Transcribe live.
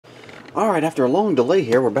Alright, after a long delay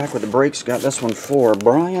here, we're back with the breaks. Got this one for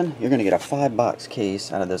Brian. You're going to get a 5-box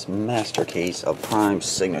case out of this master case of Prime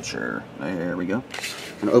Signature. There we go.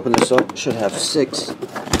 I'm going to open this up. It should have 6.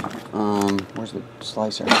 Where's the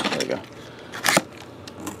slicer? There we go.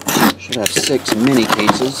 Should have 6 mini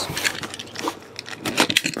cases.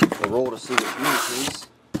 We'll roll to see which mini case.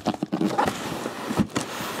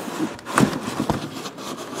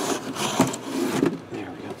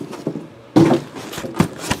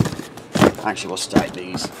 Actually, we'll stack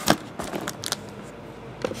these.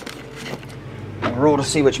 We'll roll to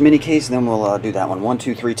see which mini case, and then we'll do that one. 1,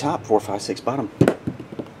 2, 3 top, 4, 5, 6 bottom.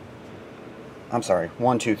 I'm sorry,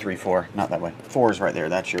 1, 2, 3, 4. Not that way. 4 is right there.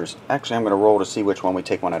 That's yours. Actually, I'm going to roll to see which one we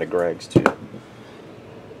take one out of Greg's too.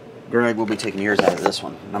 Greg will be taking yours out of this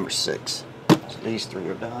one, number 6. So these 3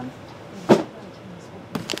 are done.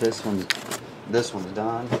 This one's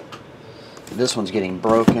done. This one's getting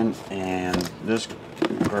broken, and this,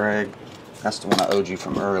 Greg, that's the one I owed you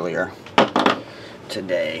from earlier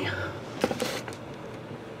today.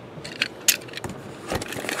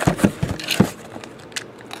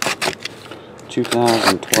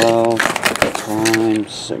 (2012) Prime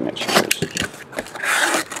Signatures.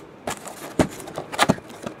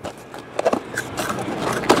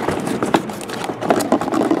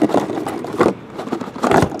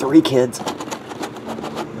 Three kids.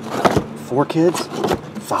 4 kids.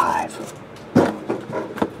 5.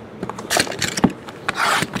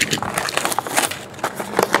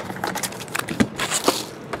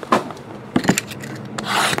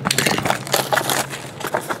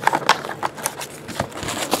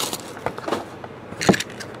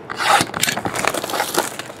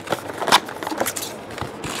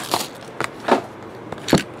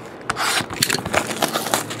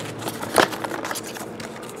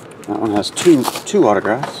 That one has two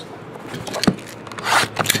autographs.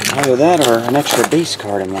 Either that or an extra base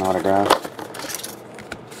card in one autograph.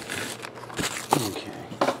 Okay,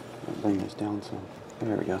 I'll bring this down some.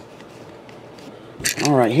 There we go.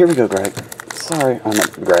 Alright, here we go, Greg. Sorry, I'm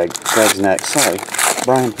not Greg. Greg's next. Sorry.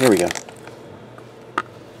 Brian, here we go.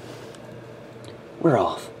 We're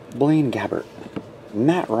off. Blaine Gabbert.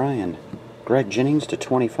 Matt Ryan. Greg Jennings to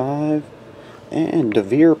 25. And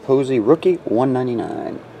DeVere Posey rookie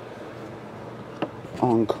 199.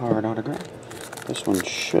 On card autograph. This one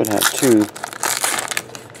should have two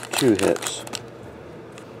hits.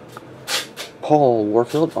 Paul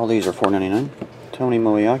Warfield, all these are $4.99. Tony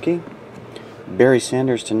Moiaki, Barry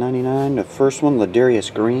Sanders to 99. The first one,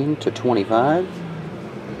 Ladarius Green to 25,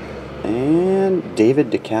 and David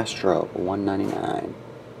DeCastro $1.99.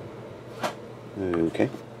 Okay.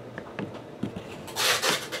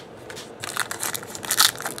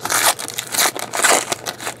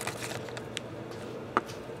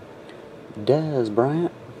 Dez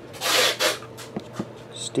Bryant,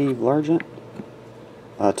 Steve Largent,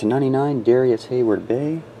 to 99, Darius Hayward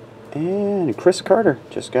Bay, and Chris Carter,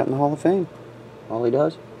 just got in the Hall of Fame. All he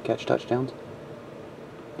does, catch touchdowns.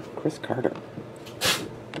 Chris Carter.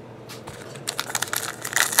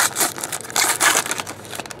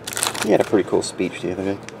 He had a pretty cool speech the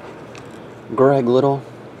other day. Greg Little,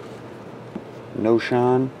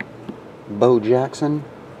 Noshawn, Bo Jackson,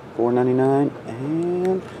 $4.99,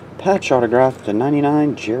 and patch autograph to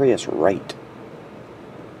 99, Jarius Wright.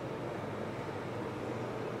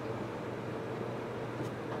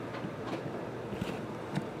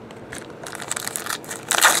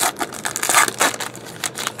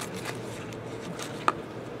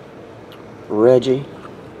 Reggie,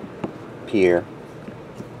 Pierre,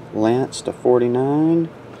 Lance to 49,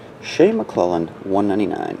 Shea McClellan,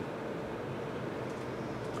 $1.99.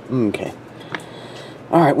 Okay.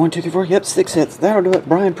 Alright, 1, 2, 3, 4. Yep, 6 hits. That'll do it.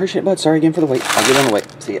 Brian, appreciate it, bud. Sorry again for the wait. I'll get on the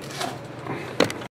wait. See ya.